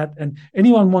people and that. And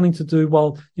anyone wanting to do,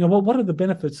 what are the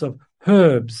benefits of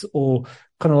herbs or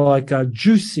kind of like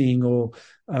juicing or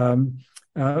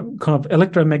kind of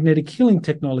electromagnetic healing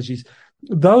technologies.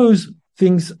 Those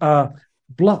things are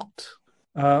blocked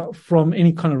from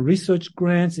any kind of research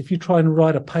grants. If you try and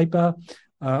write a paper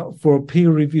for a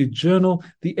peer-reviewed journal,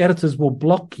 the editors will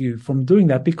block you from doing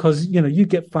that because, you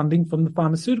get funding from the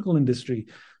pharmaceutical industry.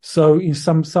 So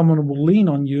someone will lean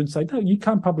on you and say, no, you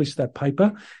can't publish that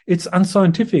paper. It's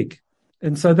unscientific.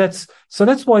 And so that's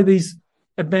why these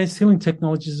advanced healing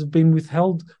technologies have been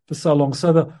withheld for so long.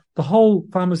 So the whole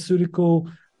pharmaceutical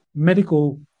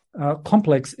medical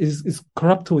complex is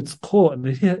corrupt to its core, and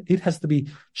it has to be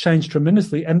changed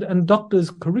tremendously. And doctors'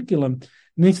 curriculum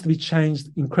needs to be changed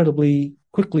incredibly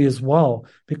quickly as well,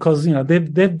 because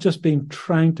they've just been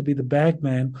trained to be the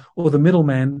bagman or the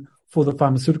middleman for the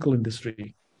pharmaceutical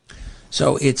industry.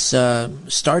 So it's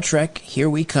Star Trek, here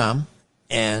we come,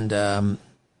 and I'm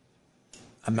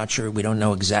not sure. We don't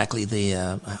know exactly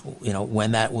the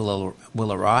when that will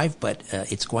arrive, but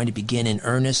it's going to begin in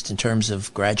earnest in terms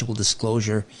of gradual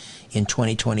disclosure in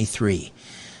 2023.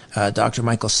 Dr.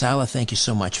 Michael Salla, thank you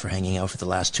so much for hanging out for the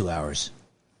last 2 hours.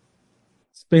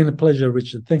 It's been a pleasure,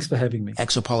 Richard. Thanks for having me.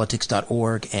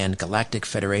 Exopolitics.org and Galactic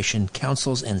Federation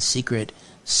Councils and Secret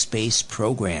Space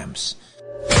Programs.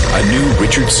 A new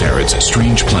Richard Syrett's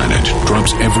Strange Planet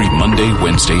drops every Monday,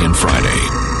 Wednesday, and Friday.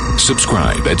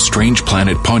 Subscribe at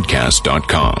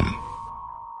StrangePlanetPodcast.com.